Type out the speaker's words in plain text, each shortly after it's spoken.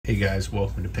Hey guys,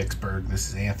 welcome to Picksburgh. This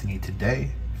is Anthony.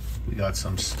 Today we got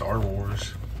some Star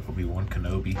Wars Obi Wan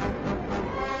Kenobi.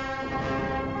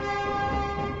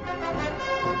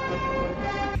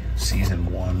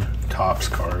 Season 1 Topps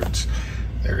cards.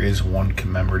 There is one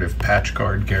commemorative patch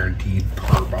card guaranteed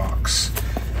per box.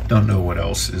 Don't know what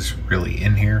else is really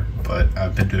in here, but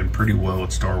I've been doing pretty well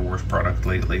with Star Wars product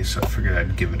lately, so I figured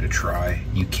I'd give it a try.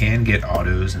 You can get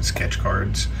autos and sketch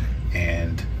cards,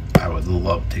 and I would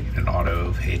love to get an auto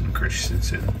of Hayden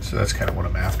Christensen, so that's kind of what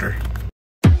I'm after.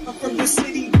 I'm from the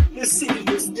city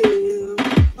is due.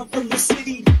 I'm from the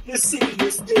city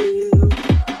is due.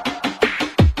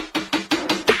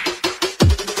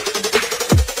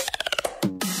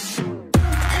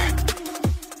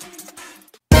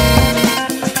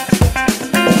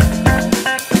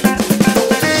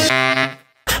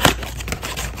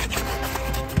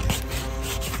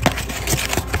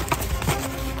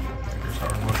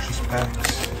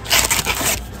 Packs.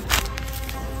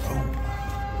 Oh.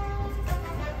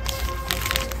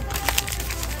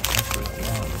 That's what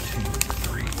 1, 2,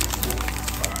 3, 4,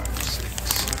 5, 6,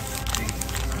 7, 8,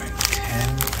 9,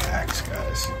 10 packs,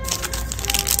 guys.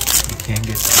 You can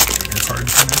get Darth Vader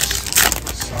cards in this.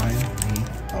 Sign me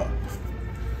up.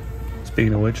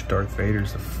 Speaking of which, Darth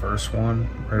Vader's the first one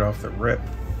right off the rip.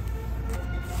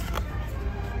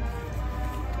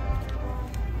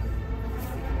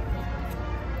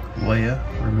 Leia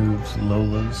removes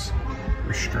Lola's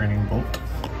restraining bolt.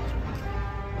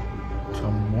 So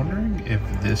I'm wondering if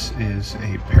this is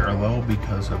a parallel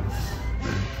because of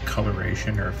the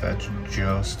coloration, or if that's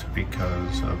just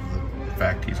because of the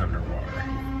fact he's underwater.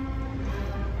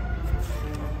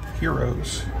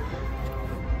 Heroes.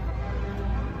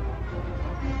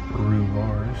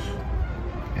 Rulars.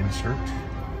 Insert.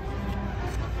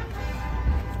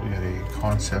 We got a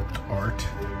concept art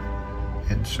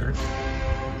insert.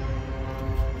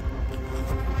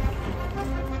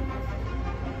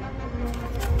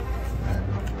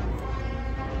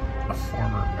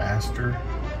 Former master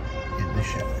in the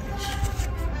shadows.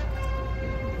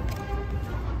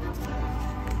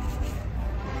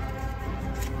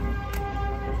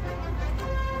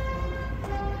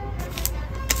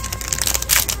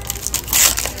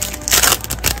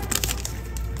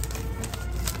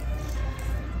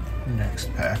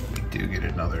 Next pack, we do get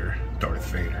another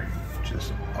Darth Vader, which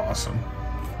is awesome.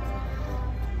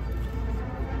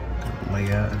 Got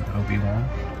Leia and Obi Wan.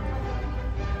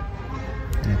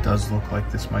 And it does look like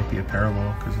this might be a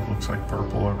parallel because it looks like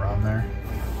purple around there.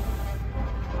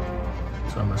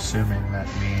 So I'm assuming that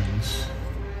means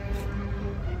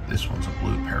this one's a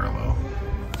blue parallel.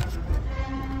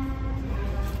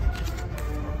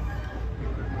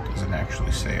 Doesn't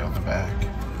actually say on the back,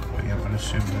 but yeah, I'm going to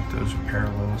assume that those are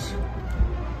parallels.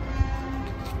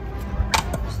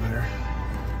 There.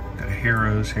 Got a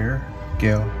heroes here.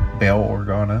 Bail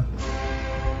Organa.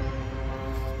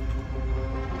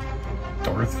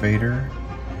 Darth Vader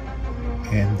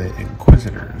and the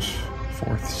Inquisitor's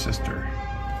fourth sister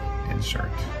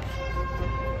insert.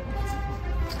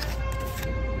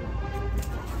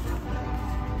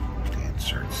 The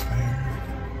inserts there.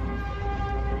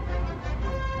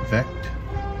 Vect.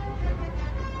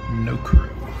 No crew.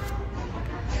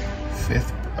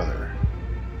 Fifth brother.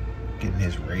 Getting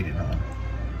his rating on.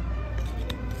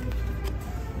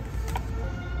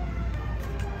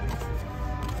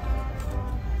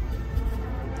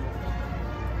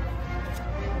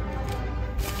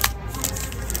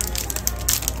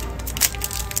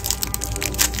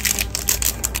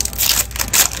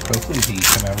 Hopefully the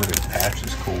commemorative patch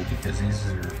is cool because these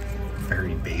are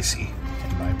very basy,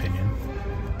 in my opinion.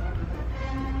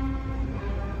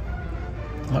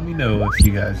 Let me know if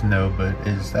you guys know, but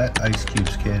is that Ice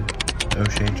Cube's kid,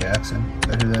 O'Shea Jackson? Is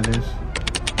that who that is?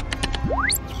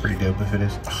 It's pretty dope if it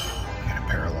is. Oh, we got a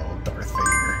parallel with Darth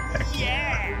Vader. Heck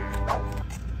yeah!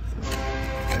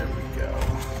 There we go.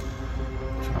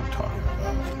 That's what I'm talking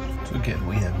about. So again,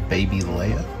 we have Baby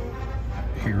Leia.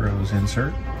 Heroes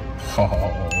insert.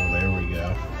 Oh, there we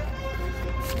go.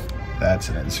 That's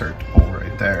an insert pull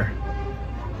right there.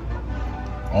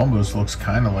 Almost looks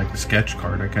kind of like a sketch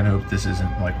card. I kind of hope this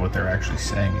isn't like what they're actually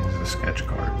saying is a sketch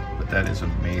card. But that is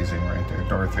amazing right there.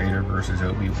 Darth Vader versus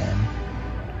Obi Wan.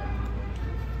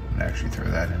 I'm gonna actually throw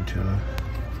that into a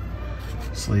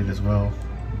sleeve as well.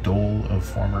 Duel of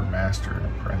former master and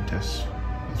apprentice.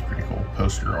 That's pretty cool.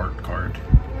 Poster art card.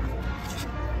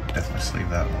 Definitely sleeve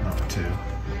that one up too.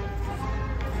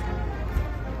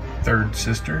 Third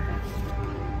sister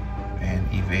and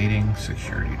evading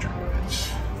security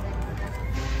droids.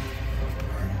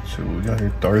 So we got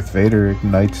here, Darth Vader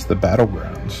ignites the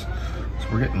battlegrounds. So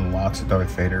we're getting lots of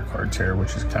Darth Vader cards here,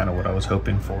 which is kind of what I was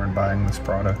hoping for in buying this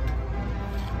product.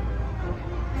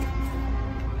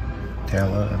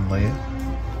 Tala and Leia.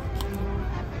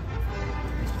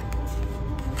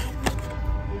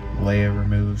 Leia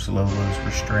removes Lola's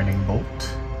restraining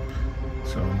bolt.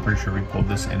 So I'm pretty sure we pulled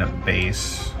this in a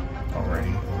base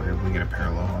already. Or did we get a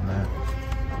parallel on that?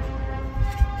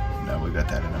 No, we got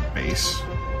that in a base. So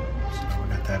we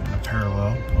got that in a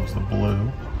parallel. That was the blue.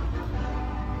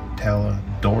 Tala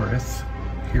Dorith,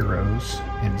 Heroes,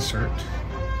 insert.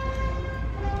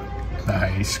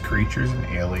 Nice. Creatures and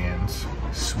Aliens,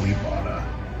 Sweetwater.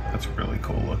 That's really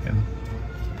cool looking.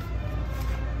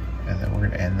 And then we're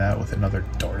going to end that with another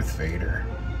Darth Vader.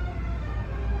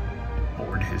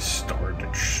 Aboard his Star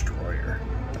Destroyer.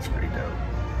 That's pretty dope.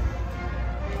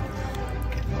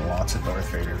 Getting lots of Darth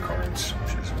Vader cards,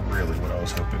 which is really what I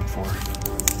was hoping for.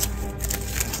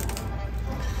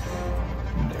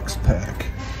 Next pack.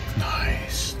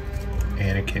 Nice.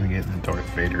 Anakin getting the Darth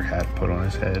Vader hat put on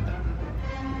his head.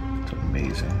 It's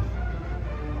amazing.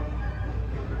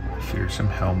 Fearsome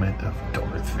helmet of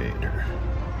Darth Vader.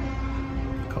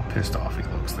 Look how pissed off he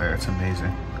looks there. It's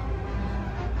amazing.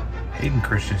 Hayden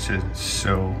Christensen is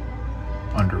so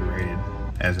underrated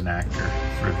as an actor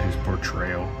for his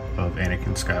portrayal of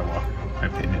Anakin Skywalker, in my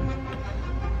opinion.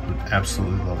 I would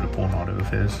absolutely love to pull an auto of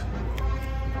his.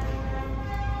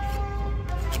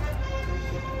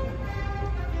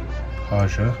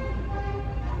 Haja.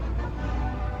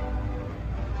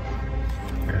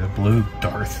 Here's a blue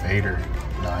Darth Vader.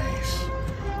 Nice.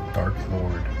 Dark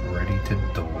Lord, ready to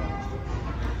duel.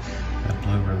 That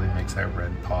blue really makes that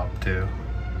red pop too.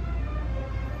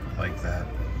 I like that.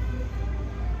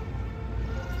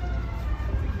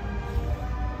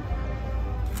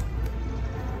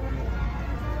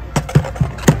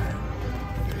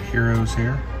 Heroes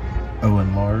here.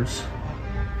 Owen Lars.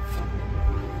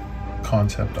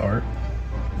 Concept art.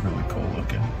 Really cool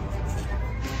looking.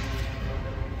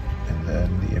 And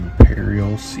then the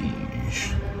Imperial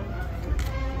Siege.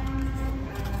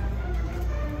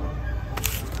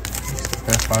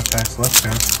 Got 5 packs left,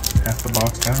 guys. Half the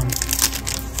box down.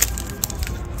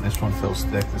 This one feels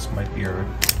thick. This might be our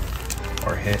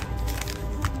hit.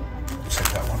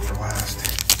 Save that one for last.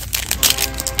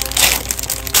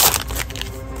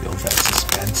 Build that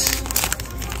suspense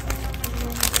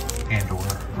and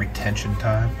or retention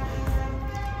time.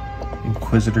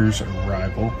 Inquisitor's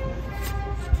Arrival.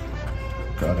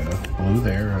 Got a blue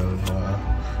there of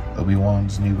Obi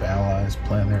Wan's new allies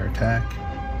plan their attack.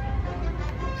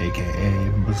 AKA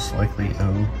most likely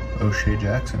O'Shea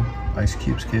Jackson, Ice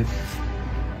Cube's kid.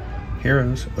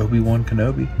 Heroes, Obi Wan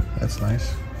Kenobi. That's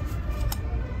nice.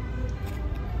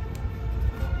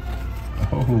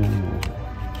 Oh,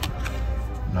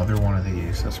 another one of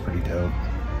these. That's pretty dope.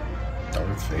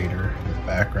 Darth Vader in the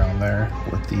background there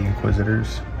with the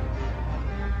Inquisitors.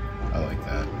 I like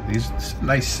that. This is a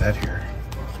nice set here.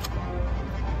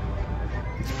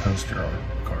 These poster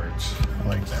art cards. I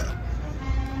like that.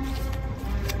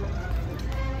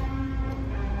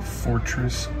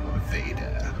 Fortress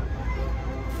Veda.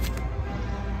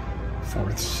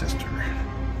 Fourth Sister.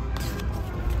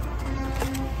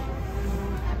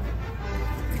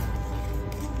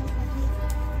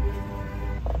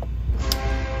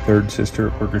 Third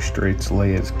Sister orchestrates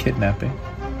Leia's kidnapping.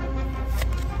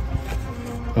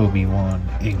 Obi Wan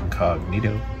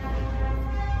Incognito.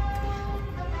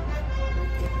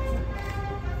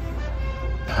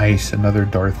 Nice, another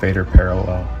Darth Vader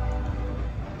parallel.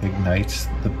 Ignites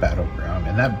the battleground,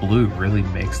 and that blue really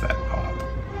makes that pop.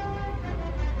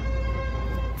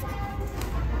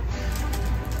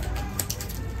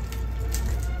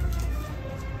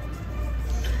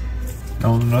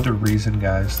 Now, another reason,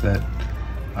 guys, that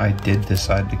I did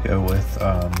decide to go with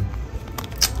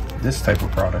this type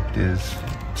of product is,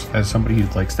 as somebody who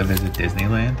likes to visit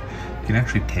Disneyland, you can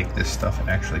actually take this stuff and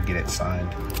actually get it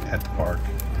signed at the park.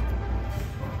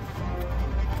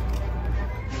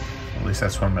 At least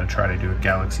that's what I'm going to try to do at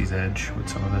Galaxy's Edge with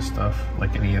some of this stuff.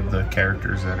 Like any of the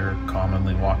characters that are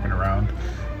commonly walking around,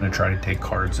 I'm going to try to take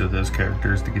cards of those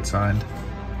characters to get signed.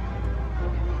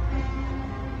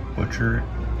 Butcher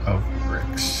of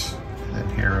Bricks. And then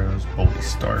Heroes, Bully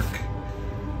Stark.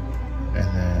 And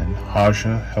then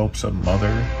Haja helps a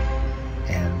mother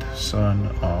and son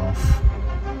of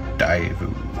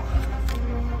Daivu.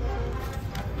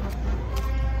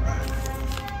 Right.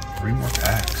 3 more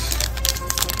packs.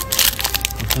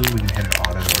 Hopefully we can hit an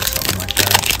auto or something like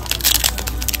that.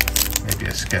 Maybe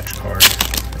a sketch card.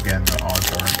 Again, the odds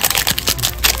aren't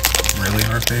really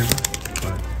in our favor,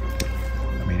 but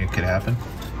I mean, it could happen.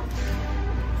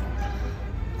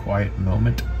 Quiet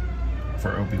moment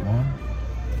for Obi Wan.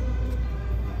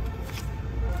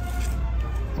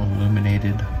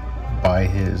 Illuminated by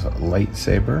his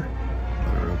lightsaber.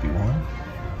 Another Obi Wan.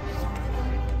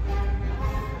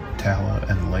 Tala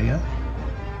and Leia.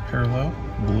 Parallel,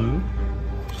 blue.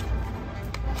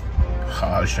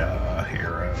 Haja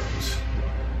Heroes.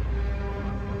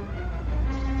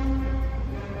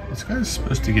 This guy's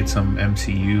supposed to get some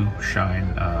MCU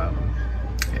shine,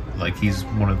 like he's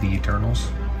one of the Eternals.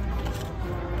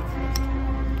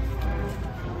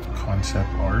 Concept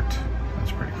art,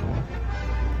 that's pretty cool.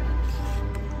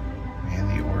 And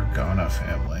the Organa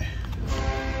family.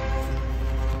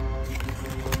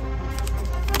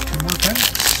 2 more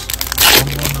packs.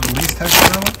 One of the least tag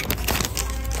relic.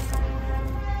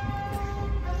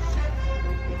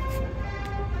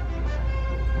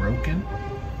 Broken.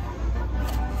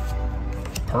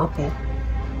 Purple.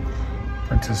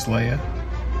 Princess Leia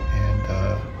and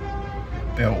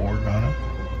Bail Organa.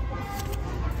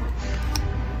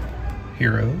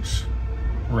 Heroes.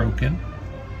 Roken.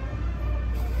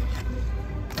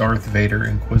 Darth Vader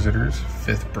Inquisitor's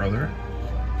 5th brother.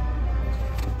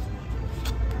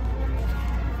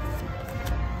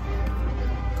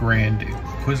 Grand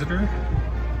Inquisitor.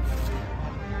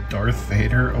 Darth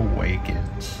Vader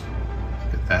Awakens.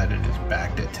 Look at that in his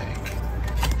back to tank.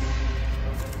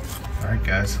 Alright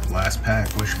guys, last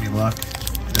pack. Wish me luck.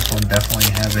 This one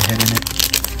definitely has a hit in it.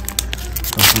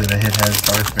 Hopefully the hit has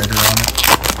Darth Vader on it.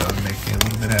 That would make me a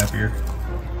little bit happier.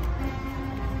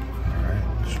 Alright,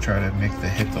 let's try to make the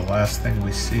hit the last thing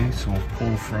we see. So we'll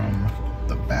pull from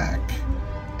the back.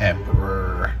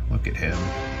 Emperor. Look at him.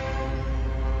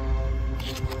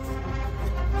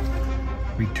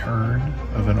 Return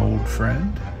of an old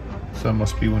friend. So that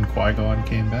must be when Qui-Gon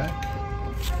came back.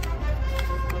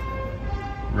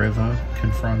 Reva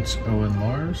confronts Owen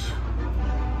Lars.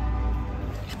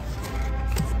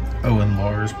 Owen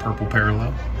Lars purple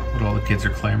parallel. What all the kids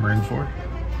are clamoring for.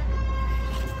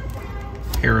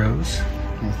 Heroes.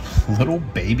 Little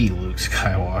baby Luke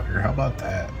Skywalker. How about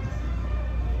that?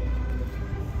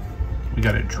 We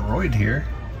got a droid here.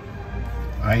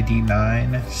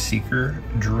 ID9 Seeker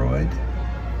droid.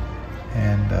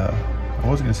 And I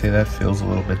was going to say that feels a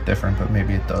little bit different, but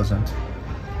maybe it doesn't.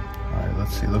 Alright,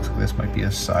 let's see. Looks like this might be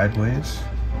a sideways.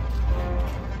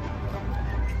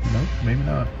 Nope, maybe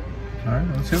not. Alright,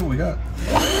 let's see what we got.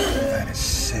 That is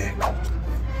sick.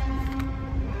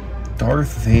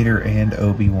 Darth Vader and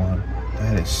Obi Wan.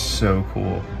 That is so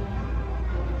cool.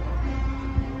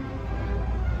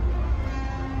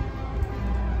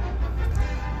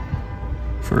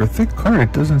 For a thick card,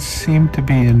 it doesn't seem to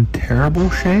be in terrible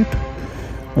shape.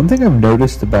 One thing I've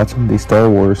noticed about some of these Star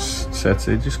Wars sets,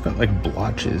 they just got like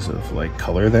blotches of like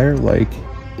color there. Like,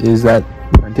 is that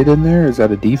printed in there? Is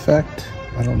that a defect?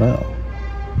 I don't know.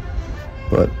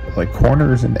 But like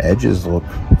corners and edges look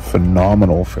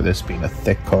phenomenal for this being a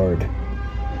thick card.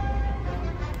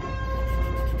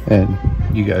 And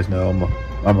you guys know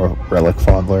I'm a relic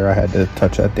fondler. I had to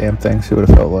touch that damn thing, see what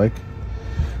it felt like.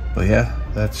 But yeah,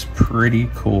 that's pretty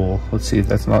cool. Let's see if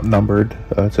that's not numbered.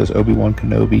 It says Obi Wan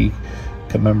Kenobi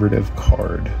commemorative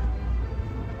card.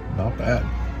 Not bad.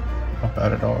 Not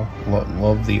bad at all.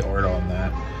 Love the art on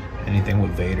that. Anything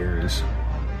with Vader is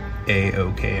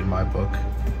A-okay in my book.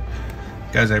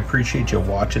 Guys, I appreciate you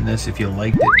watching this. If you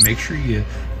liked it, make sure you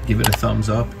give it a thumbs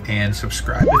up and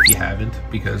subscribe if you haven't,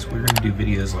 because we're going to do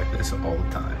videos like this all the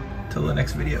time. Till the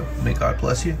next video, may God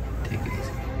bless you. Take it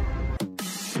easy.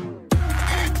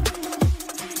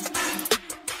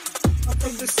 I'm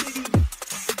from the city,